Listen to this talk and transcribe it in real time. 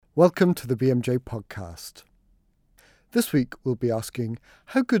Welcome to the BMJ podcast. This week we'll be asking,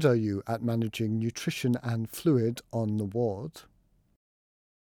 how good are you at managing nutrition and fluid on the ward?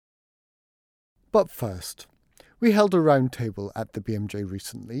 But first, we held a roundtable at the BMJ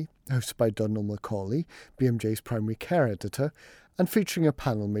recently, hosted by Donald Macaulay, BMJ's primary care editor, and featuring a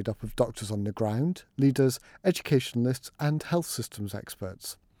panel made up of doctors on the ground, leaders, educationalists and health systems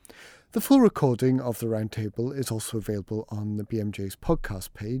experts. The full recording of the roundtable is also available on the BMJ's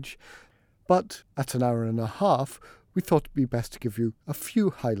podcast page, but at an hour and a half, we thought it'd be best to give you a few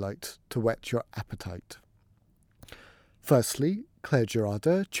highlights to whet your appetite. Firstly, Claire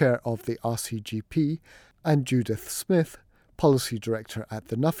Gerarda, Chair of the RCGP, and Judith Smith, Policy Director at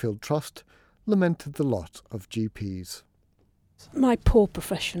the Nuffield Trust, lamented the lot of GPs. My poor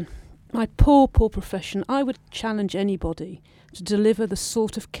profession. My poor profession. I would challenge anybody to deliver the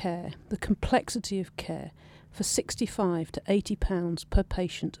sort of care, the complexity of care, for £65 to £80 per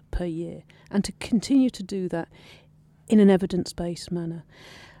patient per year, and to continue to do that in an evidence-based manner.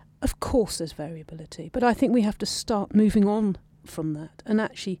 Of course there's variability, but I think we have to start moving on from that and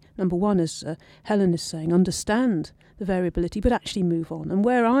actually, number one, as Helen is saying, understand the variability, but actually move on. And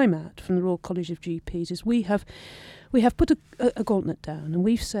where I'm at from the Royal College of GPs is we have put a gauntlet down, and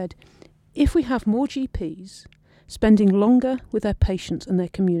we've said if we have more GPs spending longer with their patients and their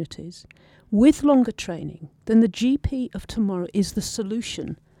communities, with longer training, then the GP of tomorrow is the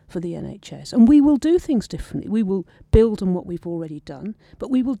solution for the NHS. And we will do things differently. We will build on what we've already done,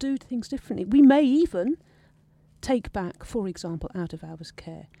 but we will do things differently. We may even take back, for example, out-of-hours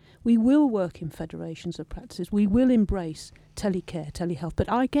care. We will work in federations of practices. We will embrace telecare, telehealth.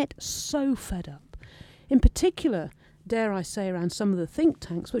 But I get so fed up, in particular, dare I say, around some of the think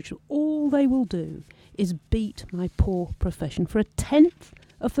tanks, which all they will do is beat my poor profession. For a tenth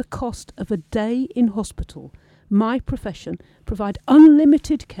of the cost of a day in hospital, my profession provide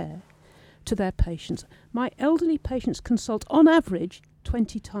unlimited care to their patients. My elderly patients consult on average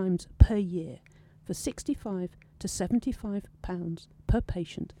 20 times per year for £65 to £75 per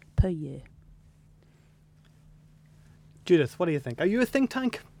patient per year. Judith, what do you think? Are you a think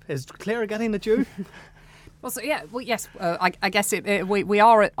tank? Is Claire getting at you? Yes. I guess we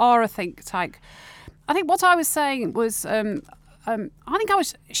are a think tank. I think what I was saying was, I think I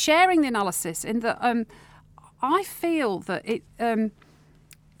was sharing the analysis in that I feel that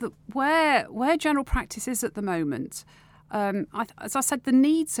that where general practice is at the moment, as I said, the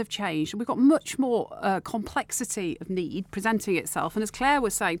needs have changed. We've got much more complexity of need presenting itself, and as Claire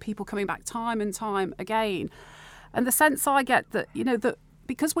was saying, people coming back time and time again, and the sense I get that that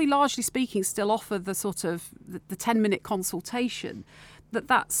because we largely speaking still offer the sort of the 10-minute consultation,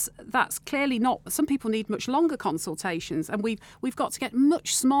 that's clearly not. Some people need much longer consultations, and we've got to get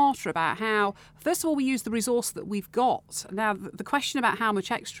much smarter about how. First of all, we use the resource that we've got. Now, the question about how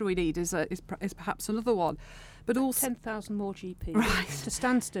much extra we need is perhaps another one, but also 10,000 more GPs right to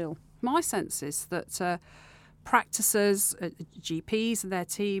stand still. My sense is that practices, GPs and their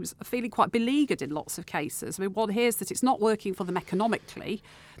teams are feeling quite beleaguered in lots of cases. I mean, one hears that it's not working for them economically,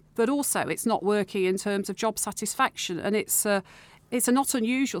 but also it's not working in terms of job satisfaction, and it's a not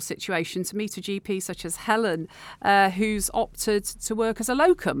unusual situation to meet a GP such as Helen, who's opted to work as a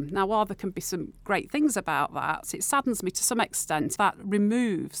locum. Now, while there can be some great things about that, it saddens me to some extent that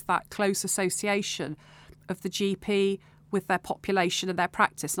removes that close association of the GP with their population and their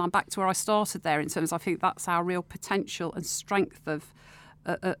practice. And I'm back to where I started there in terms of I think that's our real potential and strength of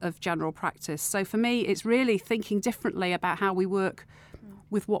general practice. So for me, it's really thinking differently about how we work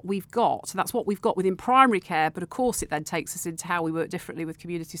with what we've got. So that's what we've got within primary care, but of course it then takes us into how we work differently with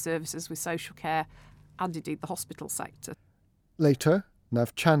community services, with social care, and indeed the hospital sector. Later,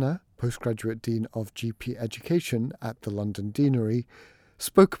 Nav Channa, Postgraduate Dean of GP Education at the London Deanery,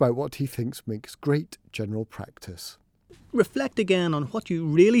 spoke about what he thinks makes great general practice. Reflect again on what you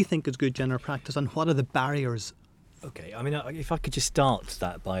really think is good general practice and what are the barriers. Okay, I mean, if I could just start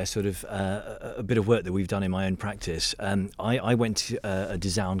that by a sort of a bit of work that we've done in my own practice. I went to a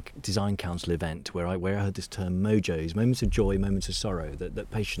design council event where I heard this term mojos, moments of joy, moments of sorrow,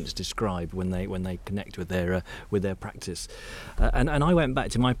 that patients describe when they connect with their practice. And I went back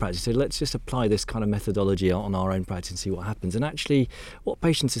to my practice and said, let's just apply this kind of methodology on our own practice and see what happens. And actually, what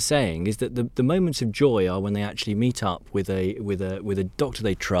patients are saying is that the moments of joy are when they actually meet up with a doctor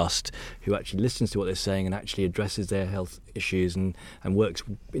they trust, who actually listens to what they're saying and actually addresses their health issues and works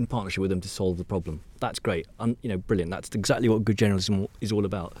in partnership with them to solve the problem. That's great. Brilliant. That's exactly what good journalism is all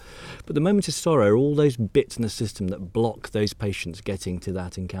about. But the moments of sorrow are all those bits in the system that block those patients getting to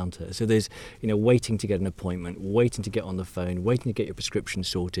that encounter. So there's, waiting to get an appointment, waiting to get on the phone, waiting to get your prescription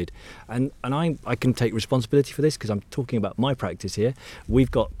sorted. And I can take responsibility for this because I'm talking about my practice here.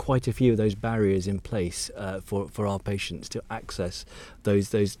 We've got quite a few of those barriers in place for our patients to access those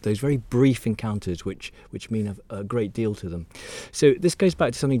very brief encounters which mean a great deal to them. So this goes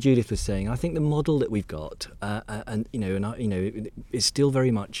back to something Judith was saying. I think the model that we've got, is still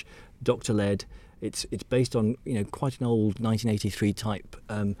very much doctor-led. It's based on quite an old 1983 type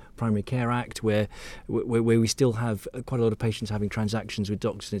Primary Care Act where we still have quite a lot of patients having transactions with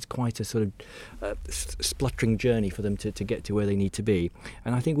doctors, and it's quite a sort of spluttering journey for them to get to where they need to be.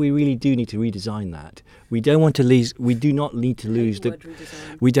 And I think we really do need to redesign that. We do not need to lose the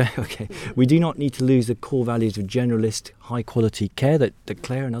core values of generalist high quality care that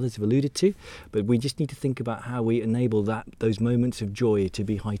Claire and others have alluded to, but we just need to think about how we enable those moments of joy to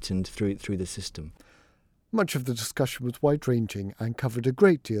be heightened through the system. Much of the discussion was wide-ranging and covered a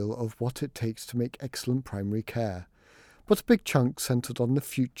great deal of what it takes to make excellent primary care, but a big chunk centred on the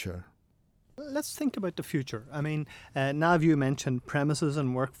future. Let's think about the future. I mean, Nav, you mentioned premises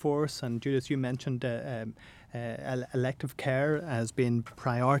and workforce, and Judith, you mentioned elective care as being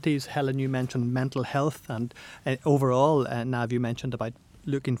priorities. Helen, you mentioned mental health, and overall, Nav, you mentioned about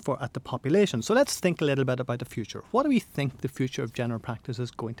looking at the population. So let's think a little bit about the future. What do we think the future of general practice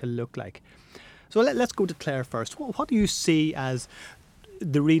is going to look like? So let's go to Claire first. What do you see as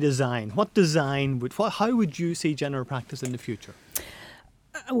the redesign? How would you see general practice in the future?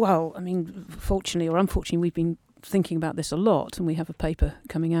 Well, I mean, fortunately or unfortunately, we've been thinking about this a lot, and we have a paper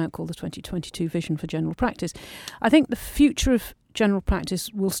coming out called the 2022 Vision for General Practice. I think the future of general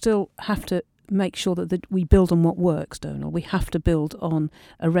practice will still have to make sure that we build on what works, Donald. We have to build on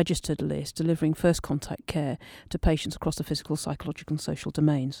a registered list delivering first contact care to patients across the physical, psychological and social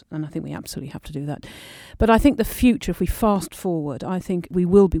domains, and I think we absolutely have to do that. But I think the future, if we fast forward, I think we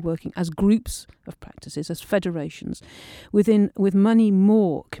will be working as groups of practices, as federations, with many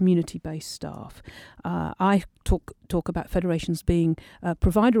more community-based staff. I talk about federations being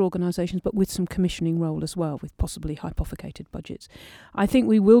provider organisations, but with some commissioning role as well, with possibly hypothecated budgets. I think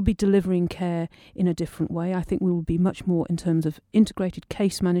we will be delivering care in a different way. I think we will be much more in terms of integrated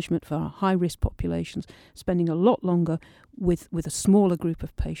case management for our high-risk populations, spending a lot longer with a smaller group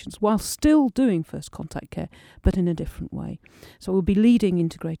of patients while still doing first contact care, but in a different way. So we'll be leading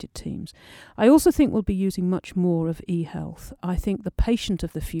integrated teams. I also think we'll be using much more of e-health. I think the patient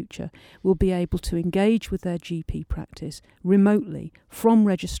of the future will be able to engage with their GP practice remotely from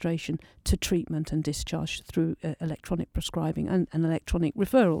registration to treatment and discharge through electronic prescribing and electronic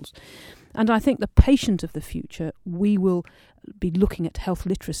referrals. And I think the patient of the future, we will be looking at health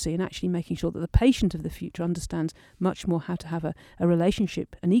literacy and actually making sure that the patient of the future understands much more how to have a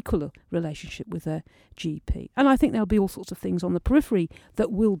relationship, an equal relationship with their GP. And I think there'll be all sorts of things on the periphery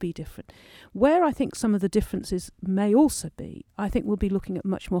that will be different. Where I think some of the differences may also be, I think we'll be looking at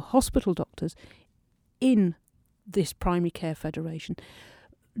much more hospital doctors in this primary care federation,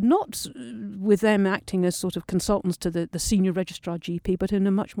 not with them acting as sort of consultants to the senior registrar GP, but in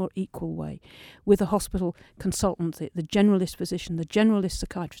a much more equal way, with a hospital consultant, the generalist physician, the generalist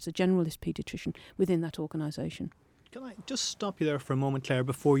psychiatrist, the generalist paediatrician within that organisation. Can I just stop you there for a moment, Claire,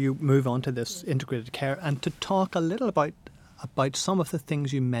 before you move on to this integrated care, and to talk a little about some of the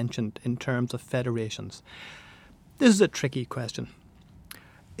things you mentioned in terms of federations. This is a tricky question.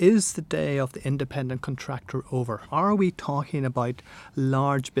 Is the day of the independent contractor over? Are we talking about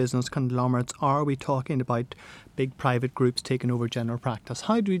large business conglomerates? Are we talking about big private groups taking over general practice?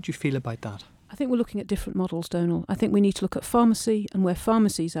 How did you feel about that? I think we're looking at different models, Donal. I think we need to look at pharmacy and where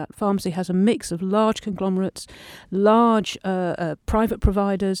pharmacy's at. Pharmacy has a mix of large conglomerates, large private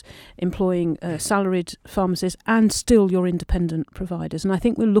providers employing salaried pharmacists, and still your independent providers. And I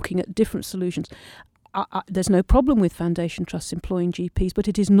think we're looking at different solutions. There's no problem with foundation trusts employing GPs, but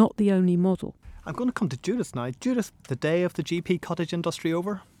it is not the only model. I'm going to come to Judith now. Judith, the day of the GP cottage industry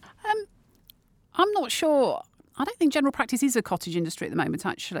over? I'm not sure. I don't think general practice is a cottage industry at the moment,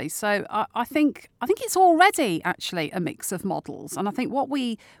 actually. So I think it's already actually a mix of models. And I think what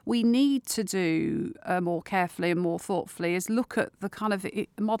we need to do more carefully and more thoughtfully is look at the kind of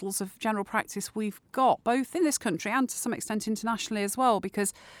models of general practice we've got, both in this country and to some extent internationally as well,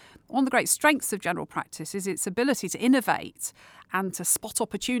 because one of the great strengths of general practice is its ability to innovate and to spot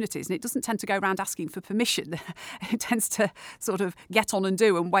opportunities. And it doesn't tend to go around asking for permission. It tends to sort of get on and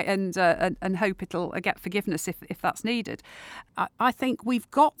do and wait and hope it'll get forgiveness if that's needed. I think we've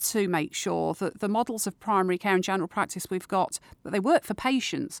got to make sure that the models of primary care and general practice we've got, that they work for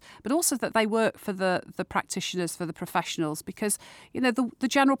patients, but also that they work for the practitioners, for the professionals, because, you know, the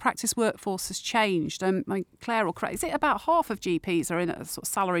general practice workforce has changed. Claire will correct, is it about half of GPs are in a sort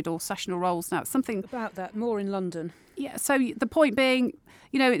of salaried or sessional roles now? It's something About that, more in London. Yeah, so the point being,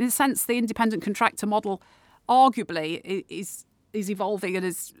 you know, in a sense, the independent contractor model arguably is evolving and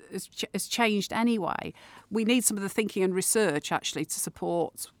has changed anyway. We need some of the thinking and research actually to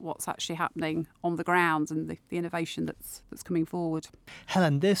support what's actually happening on the ground and the innovation that's coming forward.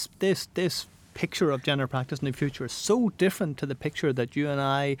 Helen, this picture of general practice in the future is so different to the picture that you and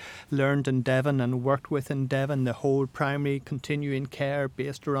I learned in Devon and worked with in Devon, the whole primary continuing care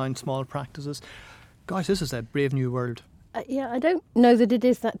based around small practices. Gosh, this is a brave new world. I don't know that it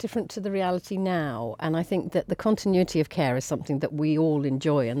is that different to the reality now, and I think that the continuity of care is something that we all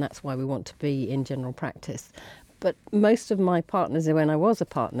enjoy, and that's why we want to be in general practice. But most of my partners, when I was a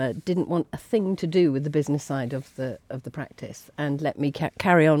partner, didn't want a thing to do with the business side of the practice and let me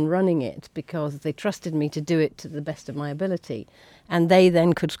carry on running it, because they trusted me to do it to the best of my ability. And they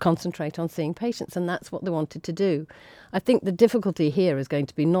then could concentrate on seeing patients, and that's what they wanted to do. I think the difficulty here is going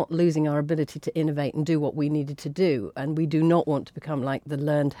to be not losing our ability to innovate and do what we needed to do. And we do not want to become like the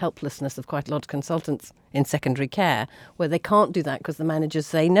learned helplessness of quite a lot of consultants in secondary care, where they can't do that because the managers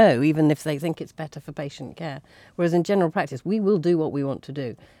say no, even if they think it's better for patient care. Whereas in general practice, we will do what we want to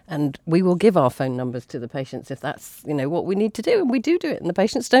do. And we will give our phone numbers to the patients if that's, you know, what we need to do. And we do it. And the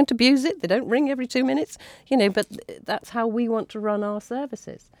patients don't abuse it. They don't ring every 2 minutes, you know, but that's how we want to run our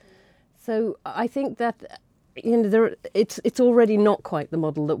services. So I think that, you know, it's already not quite the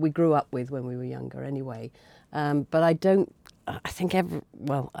model that we grew up with when we were younger anyway. But I think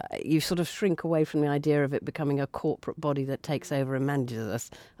you sort of shrink away from the idea of it becoming a corporate body that takes over and manages us.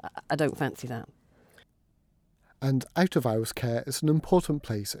 I don't fancy that. And out-of-hours care is an important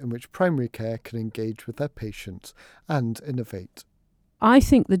place in which primary care can engage with their patients and innovate. I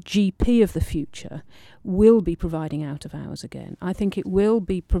think the GP of the future will be providing out-of-hours again. I think it will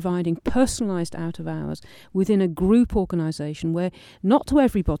be providing personalised out-of-hours within a group organisation where not to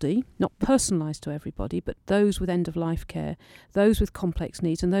everybody, not personalised to everybody, but those with end-of-life care, those with complex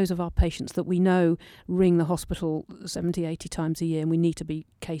needs, and those of our patients that we know ring the hospital 70, 80 times a year, and we need to be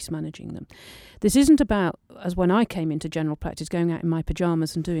case managing them. This isn't about, as when I came into general practice, going out in my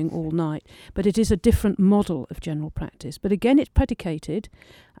pyjamas and doing all night, but it is a different model of general practice. But again, it's predicated,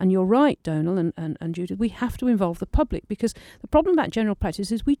 and you're right, Donal and Judith, we have to involve the public, because the problem about general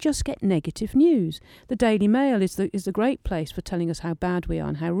practice is we just get negative news. The Daily Mail is the great place for telling us how bad we are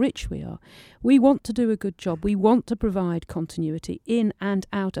and how rich we are. We want to do a good job. We want to provide continuity in and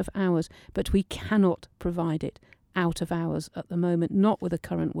out of hours, but we cannot provide it out of hours at the moment, not with the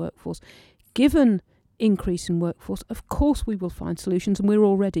current workforce. Given increase in workforce, of course we will find solutions, and we're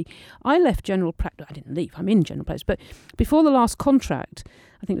already. I left general practice. I didn't leave. I'm in general practice, but before the last contract,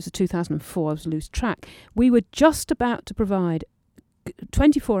 I think it was 2004. I was lose track. We were just about to provide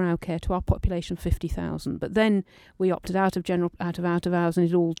 24-hour care to our population of 50,000, but then we opted out of hours, and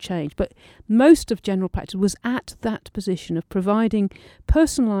it all changed. But most of general practice was at that position of providing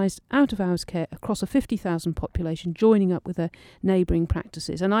personalised out of hours care across a 50,000 population, joining up with their neighbouring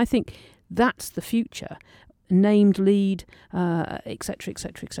practices. And I think that's the future. Named lead, etc.,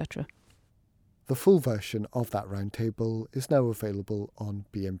 etc., etc. The full version of that roundtable is now available on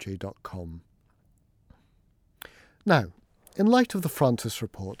bmj.com. Now, in light of the Francis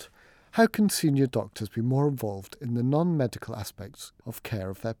report, how can senior doctors be more involved in the non-medical aspects of care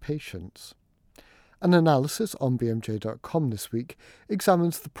of their patients? An analysis on bmj.com this week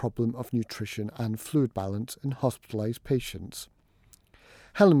examines the problem of nutrition and fluid balance in hospitalised patients.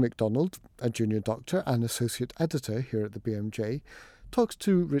 Helen Macdonald, a junior doctor and associate editor here at the BMJ, talks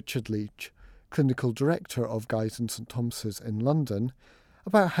to Richard Leach, clinical director of Guy's and St Thomas's in London,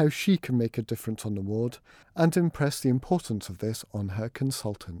 about how she can make a difference on the ward and impress the importance of this on her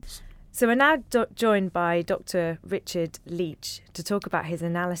consultants. So we're now joined by Dr. Richard Leach to talk about his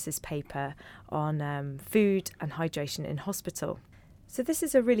analysis paper on food and hydration in hospital. So this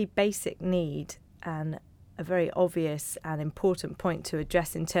is a really basic need and a very obvious and important point to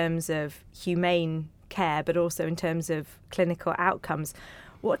address in terms of humane care, but also in terms of clinical outcomes.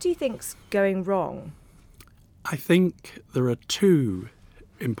 What do you think's going wrong? I think there are two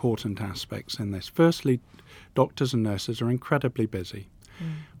important aspects in this. Firstly, doctors and nurses are incredibly busy.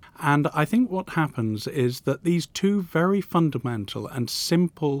 And I think what happens is that these two very fundamental and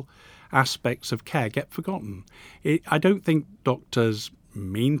simple aspects of care get forgotten. I don't think doctors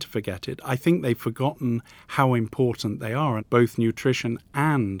mean to forget it. I think they've forgotten how important they are. Both nutrition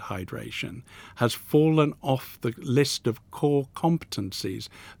and hydration has fallen off the list of core competencies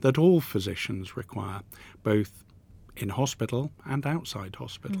that all physicians require, both in hospital and outside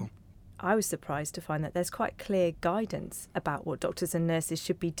hospital. I was surprised to find that there's quite clear guidance about what doctors and nurses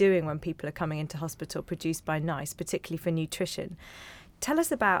should be doing when people are coming into hospital produced by NICE, particularly for nutrition. Tell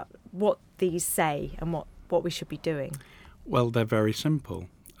us about what these say and what we should be doing. Well, they're very simple.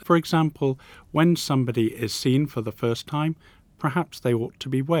 For example, when somebody is seen for the first time, perhaps they ought to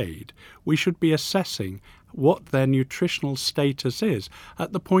be weighed. We should be assessing what their nutritional status is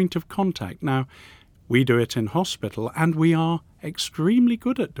at the point of contact. Now, we do it in hospital, and we are extremely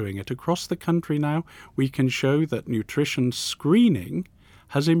good at doing it. Across the country now, we can show that nutrition screening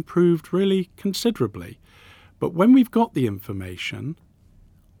has improved really considerably. But when we've got the information,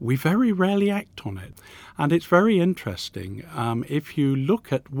 we very rarely act on it. And it's very interesting. If you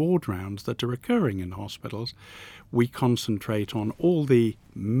look at ward rounds that are occurring in hospitals, we concentrate on all the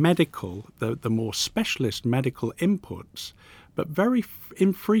medical, the more specialist medical inputs, but very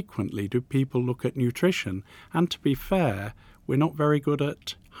infrequently do people look at nutrition. And to be fair, we're not very good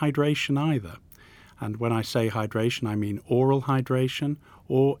at hydration either. And when I say hydration, I mean oral hydration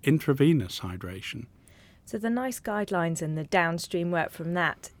or intravenous hydration. So the NICE guidelines and the downstream work from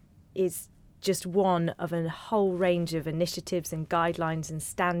that is just one of a whole range of initiatives and guidelines and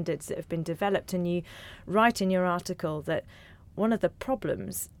standards that have been developed. And you write in your article that one of the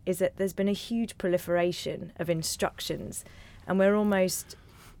problems is that there's been a huge proliferation of instructions, and we're almost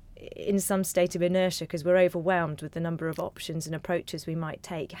in some state of inertia because we're overwhelmed with the number of options and approaches we might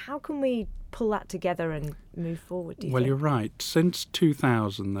take. How can we pull that together and move forward, do you think? You're right. Since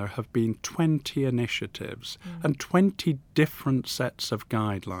 2000, there have been 20 initiatives and 20 different sets of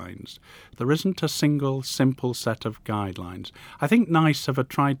guidelines. There isn't a single simple set of guidelines. I think NICE have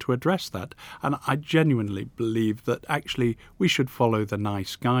tried to address that, and I genuinely believe that actually we should follow the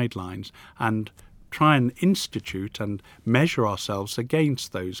NICE guidelines and try and institute and measure ourselves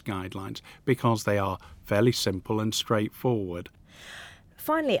against those guidelines because they are fairly simple and straightforward.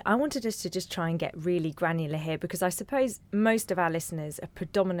 Finally, I wanted us to just try and get really granular here because I suppose most of our listeners are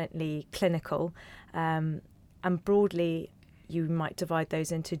predominantly clinical, and broadly you might divide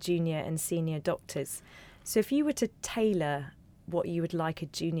those into junior and senior doctors. So if you were to tailor what you would like a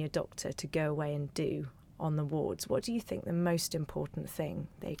junior doctor to go away and do on the wards, what do you think the most important thing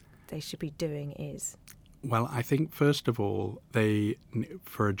they should be doing is? Well, I think first of all,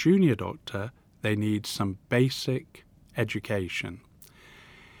 for a junior doctor, they need some basic education.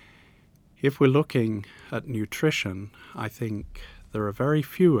 If we're looking at nutrition, I think there are very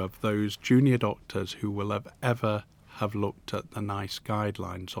few of those junior doctors who will ever have looked at the NICE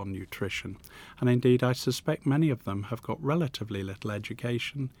guidelines on nutrition. And indeed, I suspect many of them have got relatively little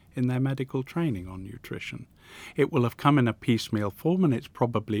education in their medical training on nutrition. It will have come in a piecemeal form, and it's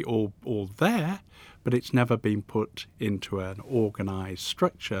probably all there, but it's never been put into an organised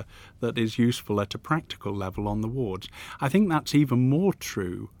structure that is useful at a practical level on the wards. I think that's even more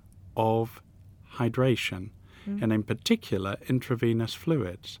true of hydration, and in particular intravenous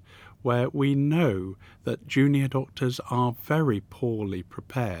fluids, where we know that junior doctors are very poorly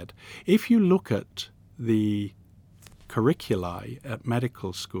prepared. If you look at the curricula at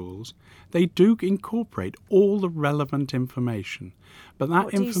medical schools, they do incorporate all the relevant information. But that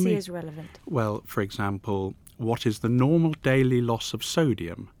what do you see as relevant? Well, for example, what is the normal daily loss of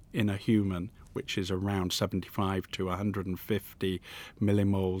sodium in a human, which is around 75 to 150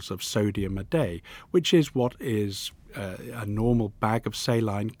 millimoles of sodium a day, which is what is a normal bag of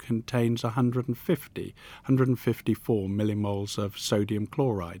saline contains 154 millimoles of sodium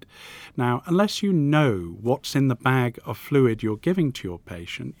chloride. Now, unless you know what's in the bag of fluid you're giving to your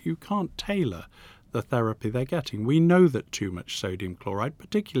patient, you can't tailor the therapy they're getting. We know that too much sodium chloride,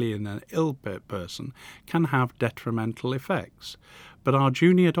 particularly in an ill person, can have detrimental effects. But our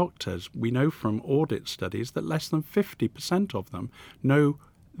junior doctors, we know from audit studies that less than 50% of them know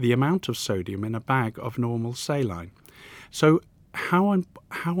the amount of sodium in a bag of normal saline. So how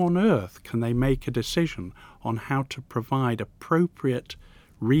on earth can they make a decision on how to provide appropriate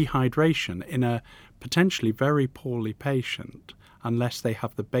rehydration in a potentially very poorly patient unless they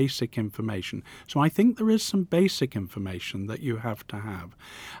have the basic information? So I think there is some basic information that you have to have.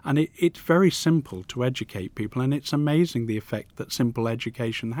 And it's very simple to educate people, and it's amazing the effect that simple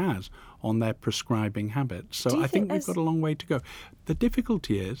education has on their prescribing habits. So I think we've got a long way to go. The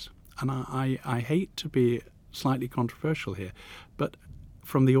difficulty is, and I hate to be slightly controversial here, but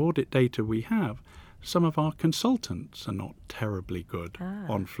from the audit data we have, some of our consultants are not terribly good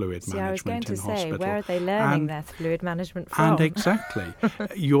on fluid management I was going to in say, hospital. where are they learning their fluid management from? And exactly.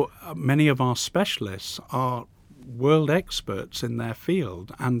 Many of our specialists are world experts in their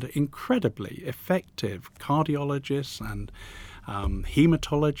field and incredibly effective cardiologists and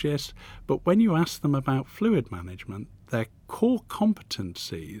haematologists. But when you ask them about fluid management, their core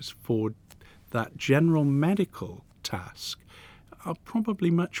competencies for that general medical task are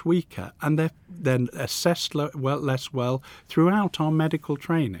probably much weaker, and they're then assessed less well throughout our medical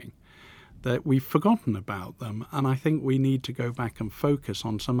training. That we've forgotten about them, and I think we need to go back and focus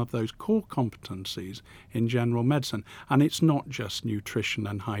on some of those core competencies in general medicine. And it's not just nutrition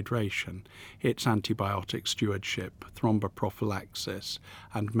and hydration, it's antibiotic stewardship, thromboprophylaxis,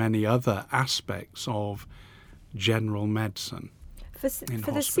 and many other aspects of general medicine. For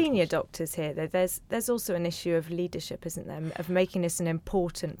the senior doctors here, though, there's also an issue of leadership, isn't there, of making this an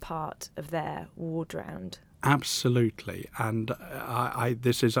important part of their ward round. Absolutely, and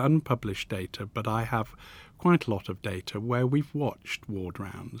this is unpublished data, but I have quite a lot of data where we've watched ward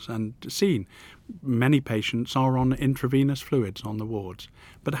rounds and seen many patients are on intravenous fluids on the wards.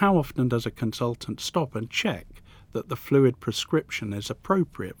 But how often does a consultant stop and check that the fluid prescription is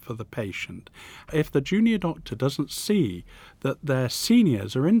appropriate for the patient? If the junior doctor doesn't see that their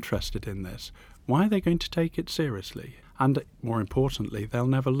seniors are interested in this, why are they going to take it seriously? And more importantly, they'll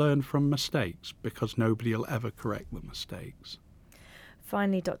never learn from mistakes because nobody will ever correct the mistakes.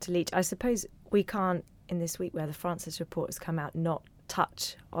 Finally, Dr. Leach, I suppose we can't, in this week where the Francis report has come out, not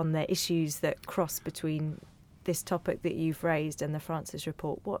touch on the issues that cross between this topic that you've raised and the Francis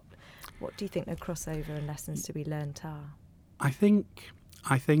report. What do you think the crossover and lessons to be learned are? I think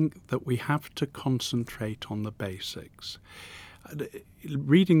that we have to concentrate on the basics.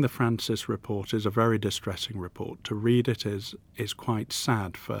 Reading the Francis report is a very distressing report. To read it is quite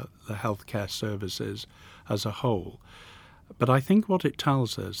sad for the healthcare services as a whole. But I think what it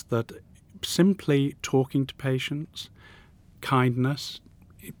tells us that simply talking to patients, kindness,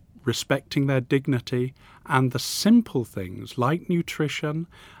 respecting their dignity, and the simple things like nutrition,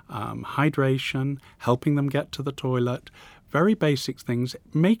 hydration, helping them get to the toilet, very basic things,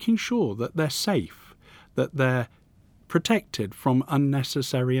 making sure that they're safe, that they're protected from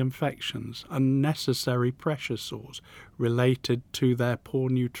unnecessary infections, unnecessary pressure sores related to their poor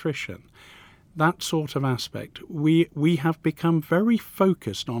nutrition. That sort of aspect. We have become very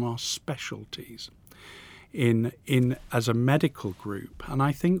focused on our specialties in as a medical group, and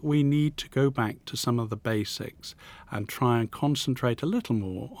I think we need to go back to some of the basics and try and concentrate a little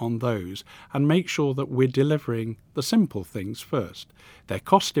more on those and make sure that we're delivering the simple things first. They're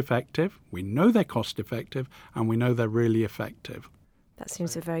cost effective, we know they're cost effective, and we know they're really effective. That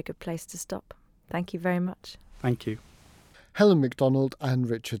seems a very good place to stop. Thank you very much. Thank you. Helen Macdonald and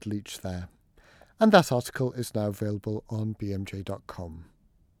Richard Leach there. And that article is now available on bmj.com.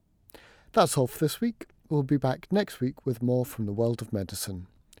 That's all for this week. We'll be back next week with more from the world of medicine.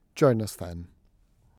 Join us then.